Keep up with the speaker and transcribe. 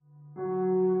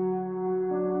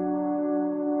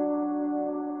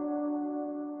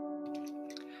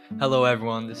Hello,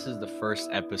 everyone. This is the first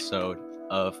episode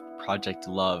of Project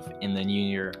Love in the new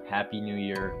year. Happy New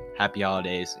Year. Happy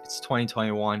holidays. It's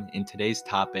 2021, and today's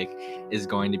topic is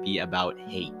going to be about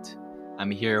hate.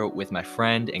 I'm here with my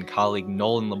friend and colleague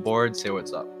Nolan Laborde. Say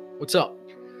what's up. What's up?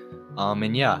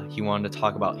 He wanted to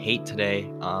talk about hate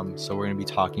today. So we're going to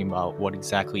be talking about what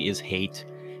exactly is hate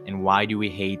and why do we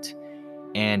hate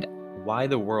and why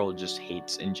the world just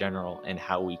hates in general and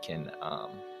how we can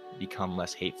become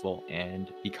less hateful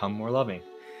and become more loving.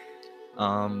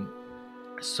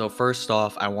 So first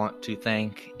off, I want to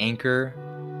thank Anchor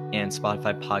and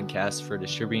Spotify Podcasts for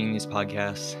distributing these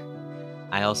podcasts.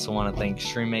 I also want to thank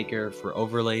StreamMaker for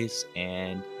overlays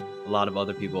and a lot of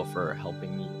other people for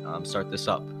helping me start this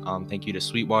up. Thank you to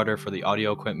Sweetwater for the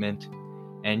audio equipment.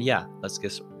 And yeah, let's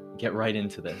get right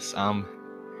into this.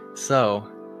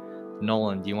 So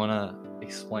Nolan, do you want to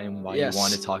explain why Yes. you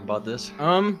want to talk about this?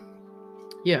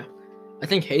 Yeah. I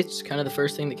think hate's kind of the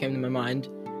first thing that came to my mind.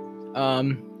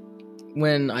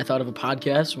 When I thought of a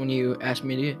podcast, when you asked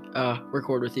me to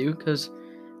record with you, because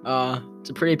it's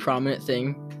a pretty prominent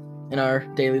thing in our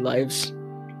daily lives.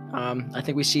 I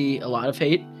think we see a lot of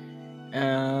hate.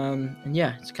 And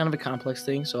yeah, it's kind of a complex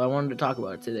thing, so I wanted to talk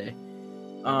about it today.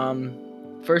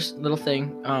 First little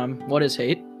thing, what is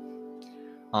hate?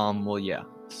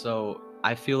 So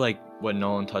I feel like what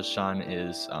Nolan touched on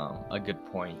is a good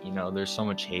point. You know, there's so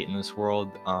much hate in this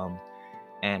world,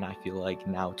 and I feel like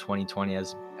now 2020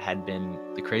 had been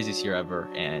the craziest year ever,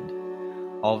 and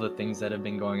all the things that have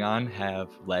been going on have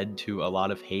led to a lot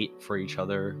of hate for each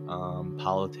other,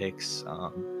 politics,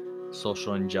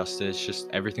 social injustice, just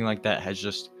everything like that has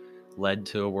just led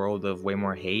to a world of way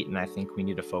more hate. And I think we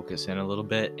need to focus in a little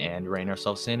bit and rein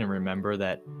ourselves in and remember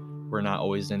that we're not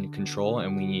always in control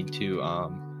and we need to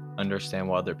understand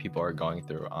what other people are going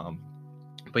through.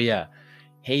 But yeah,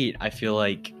 hate, I feel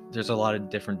like there's a lot of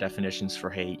different definitions for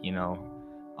hate.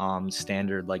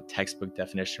 Standard like textbook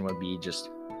definition would be just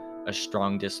a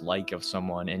strong dislike of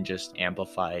someone and just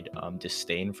amplified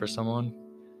disdain for someone.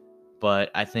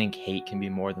 But I think hate can be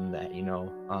more than that.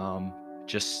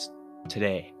 Just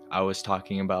today I was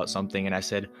talking about something and I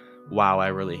said, wow, I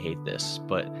really hate this.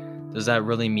 But does that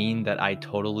really mean that I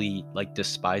totally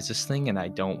despise this thing and I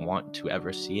don't want to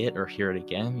ever see it or hear it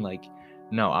again?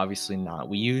 No, obviously not.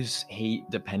 We use hate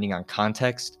depending on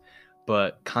context,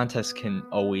 but context can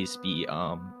always be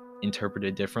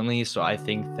interpreted differently. So I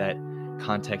think that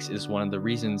context is one of the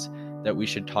reasons that we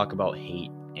should talk about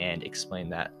hate and explain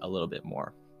that a little bit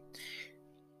more.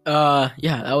 Yeah,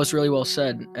 that was really well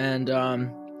said. And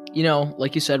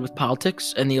like you said, with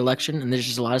politics and the election, and there's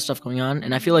just a lot of stuff going on,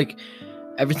 and I feel like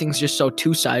everything's just so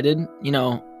two-sided.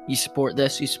 You support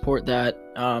this, you support that,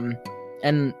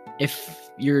 and if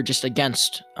you're just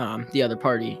against the other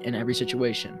party in every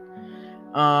situation.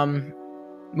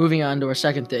 Moving on to our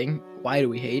second thing, why do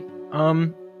we hate?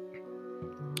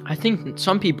 I think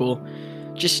some people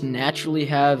just naturally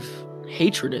have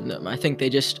hatred in them. I think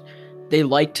they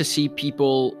like to see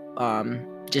people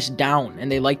just down,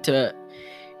 and they like to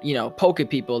poke at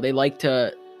people. They like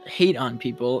to hate on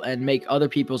people and make other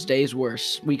people's days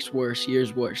worse, weeks worse,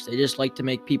 years worse. They just like to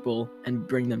make people and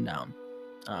bring them down.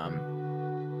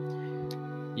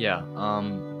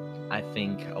 I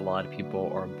think a lot of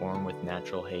people are born with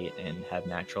natural hate and have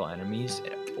natural enemies,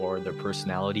 or their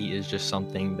personality is just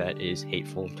something that is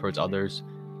hateful towards others.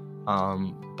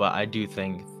 But I do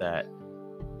think that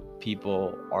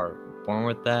people are born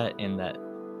with that and that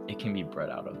it can be bred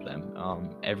out of them.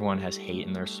 Everyone has hate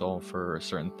in their soul for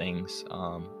certain things,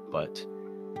 but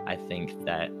I think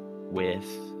that with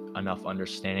enough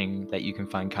understanding that you can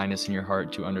find kindness in your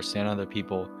heart to understand other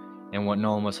people. And what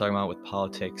Nolan was talking about with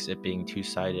politics, it being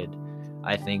two-sided,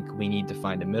 I think we need to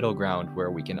find a middle ground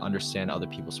where we can understand other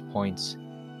people's points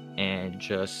and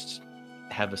just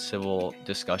have a civil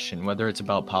discussion, whether it's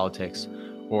about politics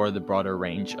or the broader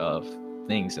range of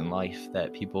things in life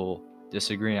that people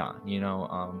disagree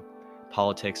on.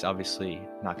 Politics, obviously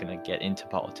not going to get into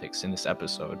politics in this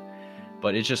episode,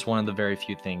 but it's just one of the very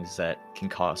few things that can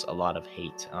cause a lot of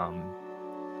hate.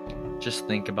 Just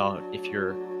think about if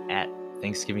you're at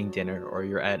Thanksgiving dinner or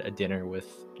you're at a dinner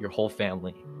with your whole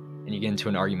family and you get into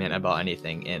an argument about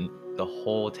anything and the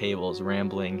whole table is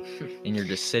rambling and you're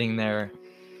just sitting there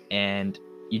and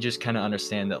you just kind of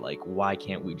understand that, why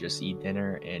can't we just eat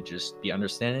dinner and just be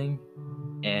understanding?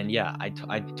 And yeah, I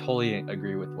totally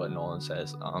agree with what Nolan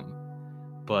says.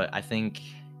 But I think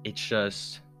it's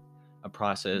just a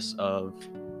process of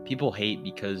people hate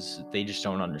because they just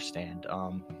don't understand.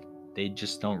 They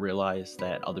just don't realize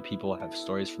that other people have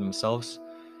stories for themselves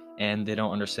and they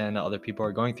don't understand that other people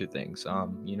are going through things.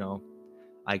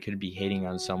 I could be hating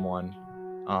on someone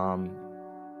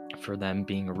for them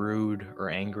being rude or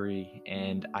angry,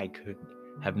 and I could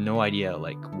have no idea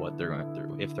like what they're going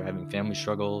through, if they're having family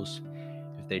struggles,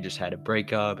 if they just had a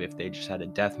breakup, if they just had a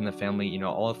death in the family,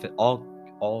 all of it,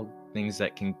 all things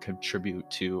that can contribute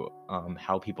to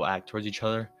how people act towards each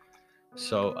other.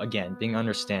 So again, being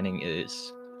understanding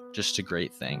is just a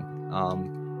great thing.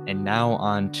 And now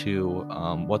on to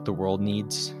what the world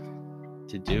needs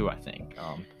to do. I think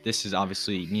this is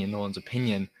obviously me and Nolan's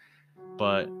opinion,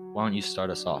 but why don't you start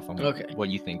us off on Okay. what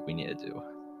you think we need to do?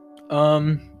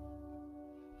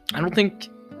 I don't think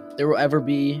there will ever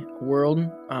be a world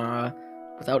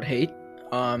without hate.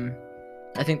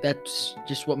 I think that's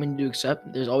just what we need to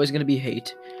accept. There's always going to be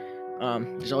hate.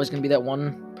 There's always going to be that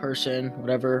one person,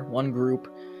 whatever, one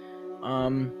group.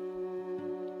 Um,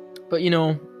 but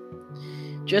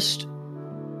just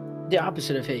the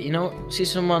opposite of hate. See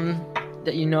someone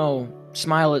that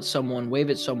smile at someone, wave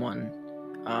at someone.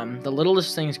 The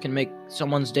littlest things can make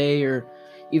someone's day or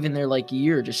even their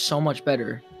year just so much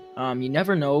better. You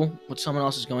never know what someone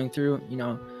else is going through.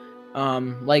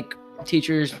 Like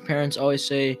teachers, parents always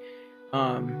say,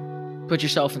 put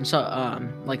yourself in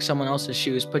someone else's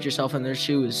shoes. Put yourself in their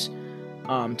shoes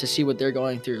to see what they're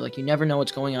going through. Like you never know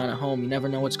what's going on at home. You never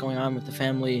know what's going on with the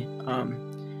family.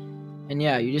 And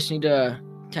yeah, you just need to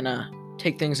kind of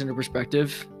take things into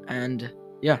perspective. And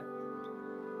yeah.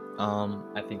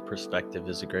 I think perspective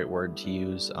is a great word to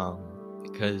use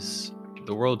because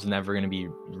the world's never going to be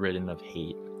ridden of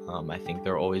hate. I think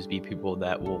there'll always be people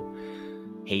that will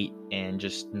hate and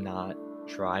just not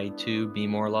try to be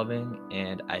more loving.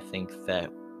 And I think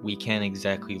that we can't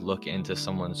exactly look into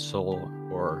someone's soul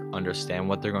or understand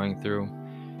what they're going through.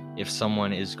 If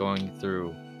someone is going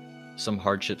through some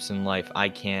hardships in life, I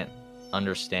can't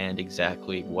understand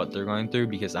exactly what they're going through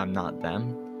because I'm not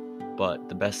them. But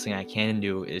the best thing I can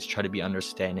do is try to be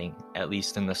understanding, at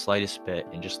least in the slightest bit,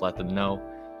 and just let them know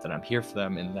that I'm here for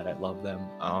them and that I love them.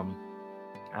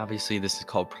 Obviously, this is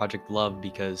called Project Love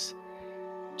because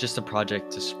just a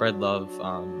project to spread love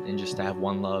and just to have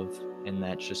one love, and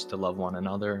that's just to love one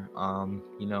another.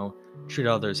 Treat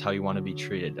others how you want to be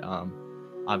treated.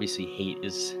 Obviously, hate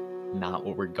is not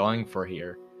what we're going for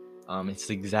here. It's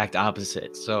the exact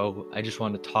opposite. So I just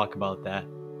want to talk about that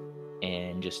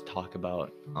and just talk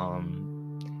about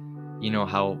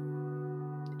how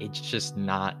it's just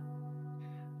not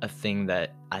a thing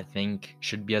that I think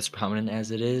should be as prominent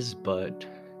as it is, but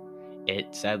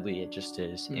sadly it just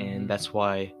is. And that's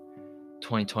why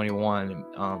 2021,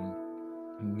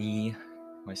 me,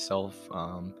 myself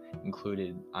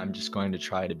included, I'm just going to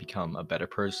try to become a better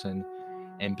person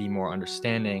and be more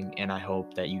understanding. And I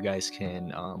hope that you guys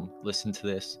can listen to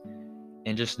this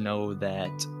and just know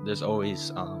that there's always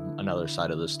another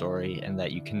side of the story, and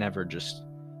that you can never just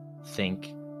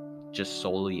think just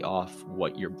solely off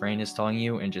what your brain is telling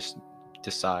you and just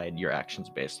decide your actions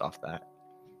based off that.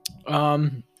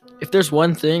 If there's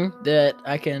one thing that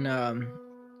I can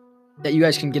that you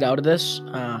guys can get out of this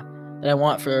that I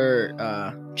want for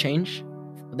change,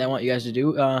 that I want you guys to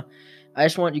do, I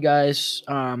just want you guys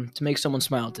to make someone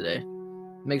smile today,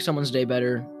 make someone's day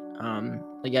better.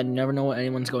 Again, you never know what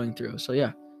anyone's going through, so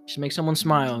yeah, just make someone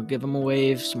smile, give them a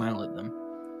wave, smile at them.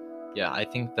 Yeah, I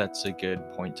think that's a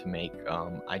good point to make.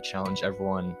 I challenge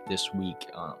everyone this week,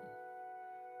 or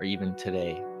even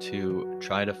today, to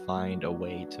try to find a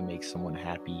way to make someone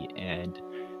happy and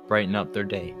brighten up their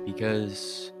day,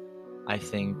 because I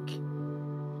think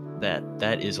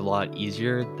that is a lot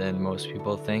easier than most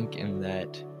people think, and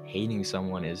that hating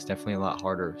someone is definitely a lot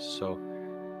harder. So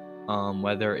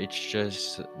whether it's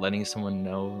just letting someone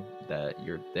know that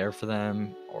you're there for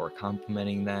them, or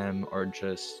complimenting them, or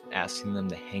just asking them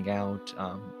to hang out,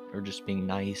 or just being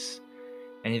nice,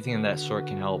 anything of that sort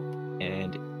can help.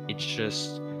 And it's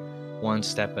just one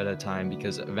step at a time,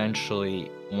 because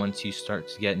eventually, once you start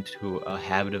to get into a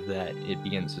habit of that, it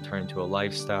begins to turn into a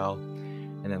lifestyle.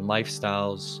 And then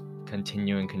lifestyles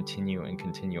continue and continue and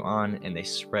continue on, and they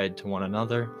spread to one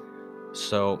another.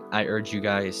 So I urge you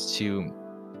guys to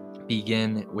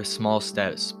begin with small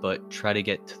steps, but try to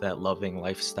get to that loving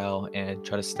lifestyle and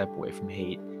try to step away from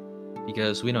hate,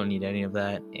 because we don't need any of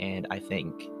that. And I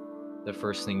think the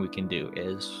first thing we can do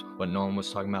is what Nolan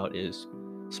was talking about, is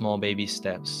small baby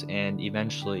steps, and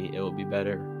eventually it will be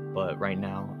better. But right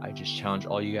now, I just challenge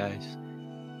all you guys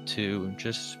to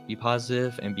just be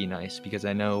positive and be nice, because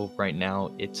I know right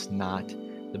now it's not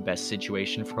the best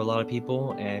situation for a lot of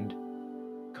people, and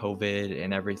COVID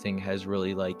and everything has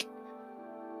really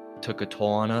took a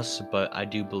toll on us. But I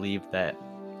do believe that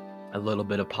a little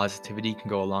bit of positivity can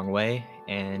go a long way.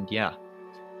 And yeah,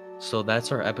 So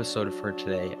that's our episode for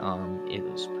today. It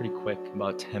was pretty quick,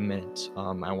 about 10 minutes.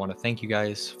 I want to thank you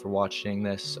guys for watching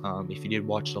this. If you did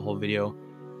watch the whole video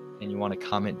and you want to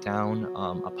comment down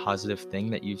a positive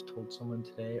thing that you've told someone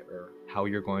today, or how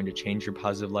you're going to change your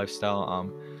positive lifestyle,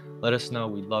 let us know.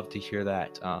 We'd love to hear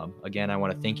that. Again, I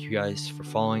want to thank you guys for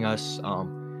following us.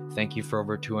 Thank you for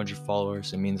over 200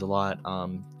 followers. It means a lot.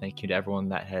 Thank you to everyone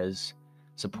that has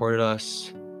supported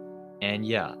us. And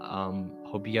yeah,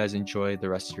 hope you guys enjoy the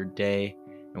rest of your day,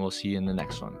 and we'll see you in the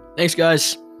next one. Thanks,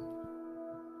 guys.